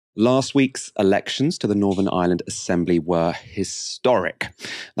Last week's elections to the Northern Ireland Assembly were historic.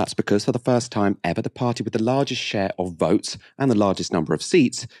 That's because for the first time ever, the party with the largest share of votes and the largest number of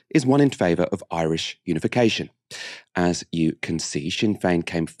seats is one in favour of Irish unification. As you can see, Sinn Féin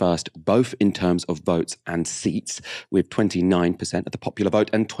came first both in terms of votes and seats, with 29% of the popular vote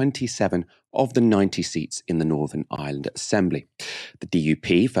and 27 of the 90 seats in the Northern Ireland Assembly. The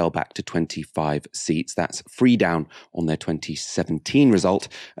DUP fell back to 25 seats. That's 3 down on their 2017 result,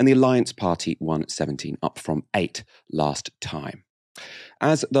 and the Alliance Party won 17, up from 8 last time.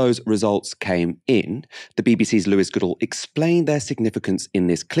 As those results came in, the BBC's Lewis Goodall explained their significance in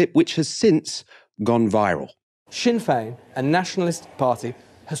this clip, which has since gone viral. Sinn Féin, a nationalist party,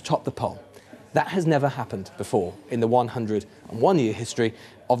 has topped the poll. That has never happened before in the 101-year history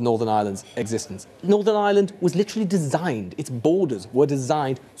of Northern Ireland's existence. Northern Ireland was literally designed, its borders were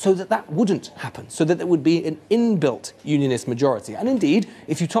designed so that that wouldn't happen, so that there would be an inbuilt unionist majority. And indeed,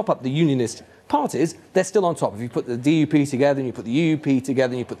 if you top up the unionist parties, they're still on top. If you put the DUP together and you put the UUP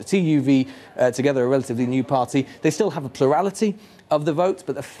together and you put the TUV together, a relatively new party, they still have a plurality of the vote,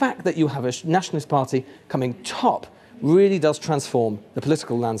 but the fact that you have a nationalist party coming top really does transform the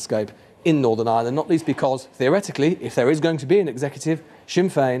political landscape in Northern Ireland, not least because, theoretically, if there is going to be an executive, Sinn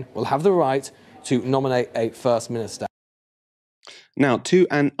Féin will have the right to nominate a First Minister. Now, to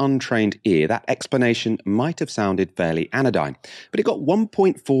an untrained ear, that explanation might have sounded fairly anodyne, but it got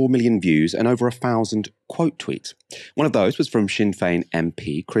 1.4 million views and over 1,000 quote tweets. One of those was from Sinn Féin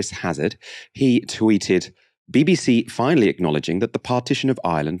MP Chris Hazard. He tweeted, BBC finally acknowledging that the partition of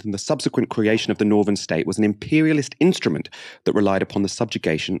Ireland and the subsequent creation of the Northern State was an imperialist instrument that relied upon the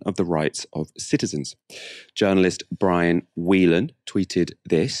subjugation of the rights of citizens. Journalist Brian Whelan tweeted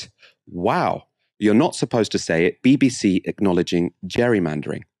this, "Wow, you're not supposed to say it, BBC acknowledging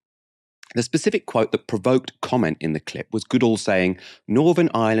gerrymandering." The specific quote that provoked comment in the clip was Goodall saying, Northern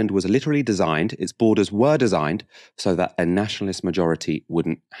Ireland was literally designed, its borders were designed, so that a nationalist majority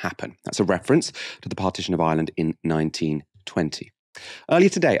wouldn't happen. That's a reference to the partition of Ireland in 1920. Earlier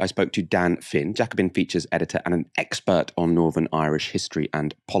today, I spoke to Dan Finn, Jacobin Features editor and an expert on Northern Irish history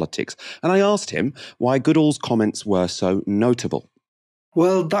and politics, and I asked him why Goodall's comments were so notable.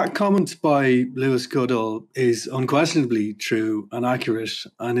 Well, that comment by Lewis Goodall is unquestionably true and accurate,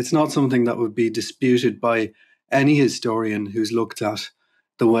 and it's not something that would be disputed by any historian who's looked at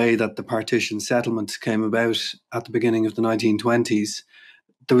the way that the partition settlement came about at the beginning of the 1920s.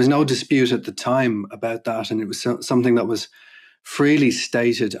 There was no dispute at the time about that, and it was something that was freely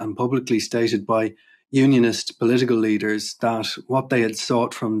stated and publicly stated by unionist political leaders, that what they had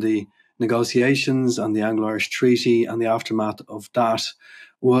sought from the negotiations and the Anglo-Irish Treaty and the aftermath of that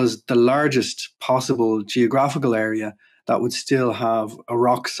was the largest possible geographical area that would still have a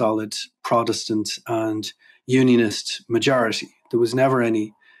rock-solid Protestant and Unionist majority. There was never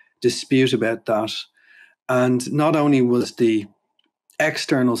any dispute about that. And not only was the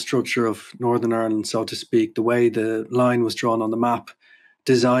external structure of Northern Ireland, so to speak, the way the line was drawn on the map,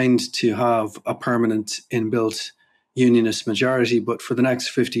 designed to have a permanent inbuilt Unionist majority, but for the next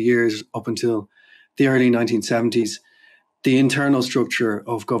 50 years, up until the early 1970s, the internal structure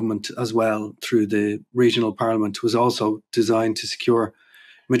of government as well, through the regional parliament, was also designed to secure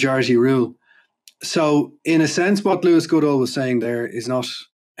majority rule. So, in a sense, what Lewis Goodall was saying there is not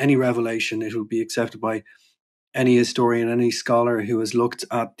any revelation. It will be accepted by any historian, any scholar who has looked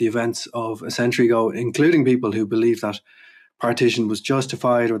at the events of a century ago, including people who believe that partition was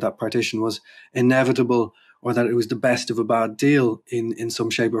justified or that partition was inevitable, or that it was the best of a bad deal in some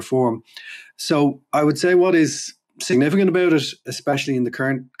shape or form. So I would say what is significant about it, especially in the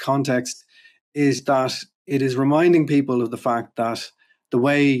current context, is that it is reminding people of the fact that the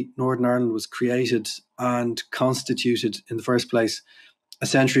way Northern Ireland was created and constituted in the first place a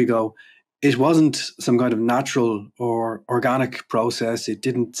century ago, it wasn't some kind of natural or organic process. It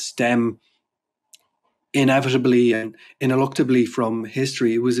didn't stem inevitably and ineluctably from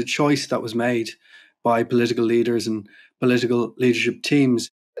history. It was a choice that was made by political leaders and political leadership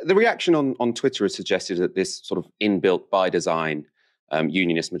teams. The reaction on Twitter has suggested that this sort of inbuilt by design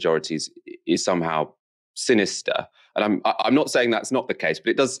unionist majorities is somehow sinister. And I'm not saying that's not the case,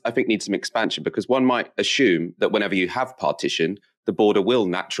 but it does, I think, need some expansion, because one might assume that whenever you have partition, the border will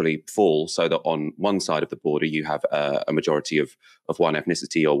naturally fall, so that on one side of the border you have a majority of one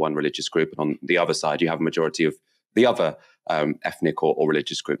ethnicity or one religious group, and on the other side you have a majority of the other ethnic or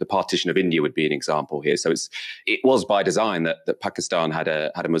religious group. The partition of India would be an example here. So it was by design that Pakistan had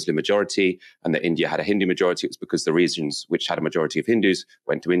a Muslim majority and that India had a Hindu majority. It was because the regions which had a majority of Hindus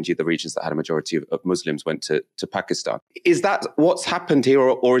went to India, the regions that had a majority of Muslims went to Pakistan. Is that what's happened here,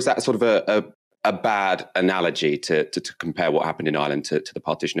 or is that sort of a bad analogy to compare what happened in Ireland to the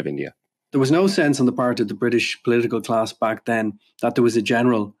partition of India? There was no sense on the part of the British political class back then that there was a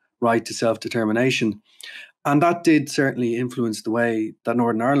general right to self-determination. And that did certainly influence the way that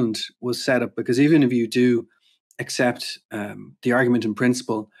Northern Ireland was set up, because even if you do accept the argument in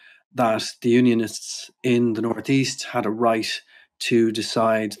principle that the Unionists in the Northeast had a right to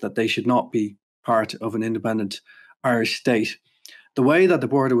decide that they should not be part of an independent Irish state, the way that the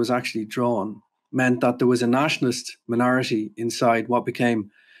border was actually drawn meant that there was a nationalist minority inside what became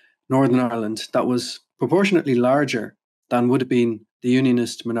Northern Ireland that was proportionately larger than would have been the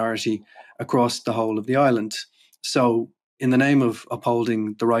Unionist minority across the whole of the island. So, in the name of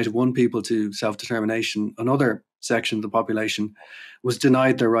upholding the right of one people to self-determination, another section of the population was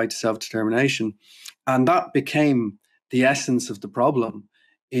denied their right to self-determination. And that became the essence of the problem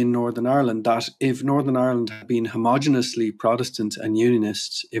in Northern Ireland, that if Northern Ireland had been homogeneously Protestant and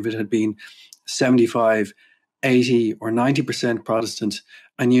Unionist, if it had been 75, 80 or 90% Protestant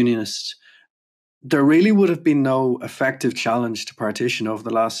and Unionist, there really would have been no effective challenge to partition over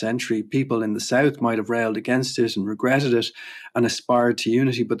the last century. People in the South might have railed against it and regretted it and aspired to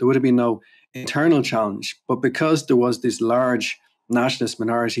unity, but there would have been no internal challenge. But because there was this large nationalist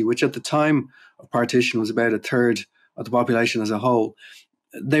minority, which at the time of partition was about a third of the population as a whole,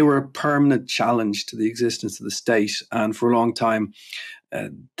 they were a permanent challenge to the existence of the state. And for a long time,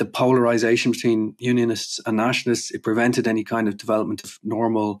 the polarization between Unionists and nationalists, it prevented any kind of development of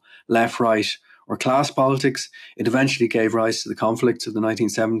normal left-right or class politics. It eventually gave rise to the conflicts of the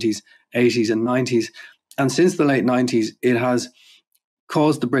 1970s, 80s and 90s. And since the late 90s, it has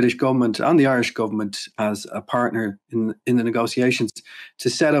caused the British government and the Irish government as a partner in the negotiations to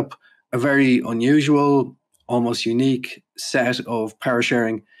set up a very unusual, almost unique set of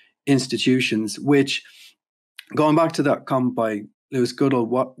power-sharing institutions, which, going back to that comment by Lewis Goodall,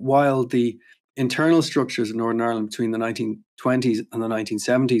 while the internal structures in Northern Ireland between the 1920s and the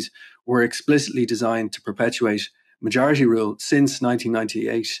 1970s were explicitly designed to perpetuate majority rule, since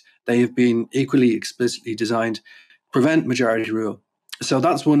 1998, they have been equally explicitly designed to prevent majority rule. So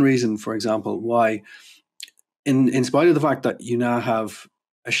that's one reason, for example, why, in spite of the fact that you now have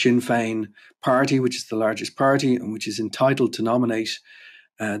a Sinn Féin party, which is the largest party and which is entitled to nominate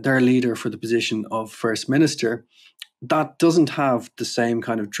their leader for the position of First Minister, that doesn't have the same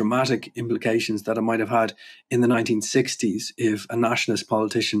kind of dramatic implications that it might have had in the 1960s if a nationalist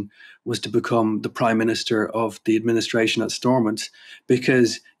politician was to become the Prime Minister of the administration at Stormont,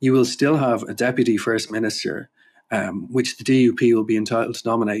 because you will still have a Deputy First Minister, which the DUP will be entitled to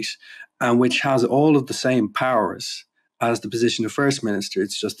nominate, and which has all of the same powers as the position of First Minister.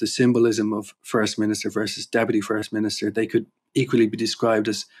 It's just the symbolism of First Minister versus Deputy First Minister. They could equally be described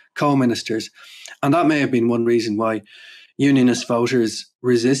as co-ministers. And that may have been one reason why Unionist voters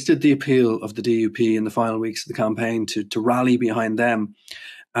resisted the appeal of the DUP in the final weeks of the campaign to rally behind them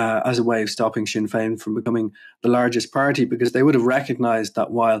as a way of stopping Sinn Féin from becoming the largest party, because they would have recognised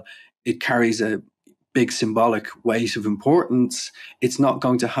that while it carries a big symbolic weight of importance, it's not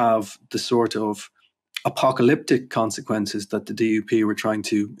going to have the sort of apocalyptic consequences that the DUP were trying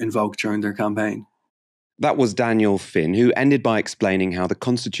to invoke during their campaign. That was Daniel Finn, who ended by explaining how the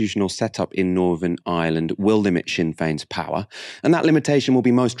constitutional setup in Northern Ireland will limit Sinn Féin's power, and that limitation will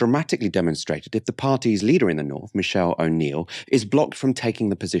be most dramatically demonstrated if the party's leader in the North, Michelle O'Neill, is blocked from taking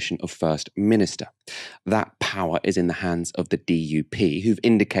the position of First Minister. That power is in the hands of the DUP, who've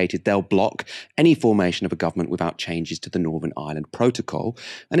indicated they'll block any formation of a government without changes to the Northern Ireland Protocol,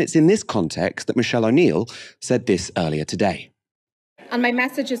 and it's in this context that Michelle O'Neill said this earlier today. And my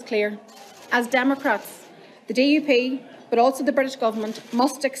message is clear. As Democrats, the DUP, but also the British government,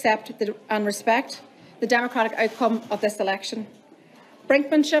 must accept and respect the democratic outcome of this election.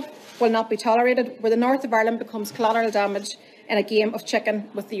 Brinkmanship will not be tolerated where the north of Ireland becomes collateral damage in a game of chicken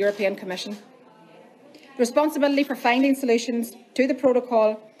with the European Commission. The responsibility for finding solutions to the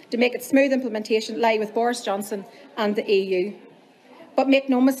protocol to make its smooth implementation lie with Boris Johnson and the EU. But make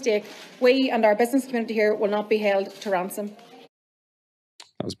no mistake, we and our business community here will not be held to ransom.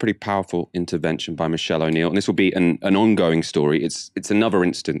 That was a pretty powerful intervention by Michelle O'Neill, and this will be an ongoing story. It's another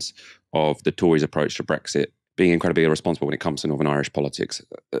instance of the Tories' approach to Brexit being incredibly irresponsible when it comes to Northern Irish politics.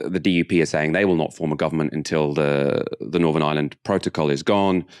 The DUP are saying they will not form a government until the Northern Ireland Protocol is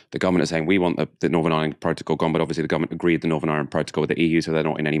gone. The government is saying we want the Northern Ireland Protocol gone, but obviously the government agreed the Northern Ireland Protocol with the EU, so they're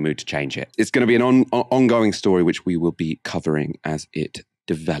not in any mood to change it. It's going to be an ongoing story which we will be covering as it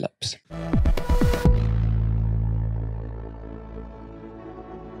develops.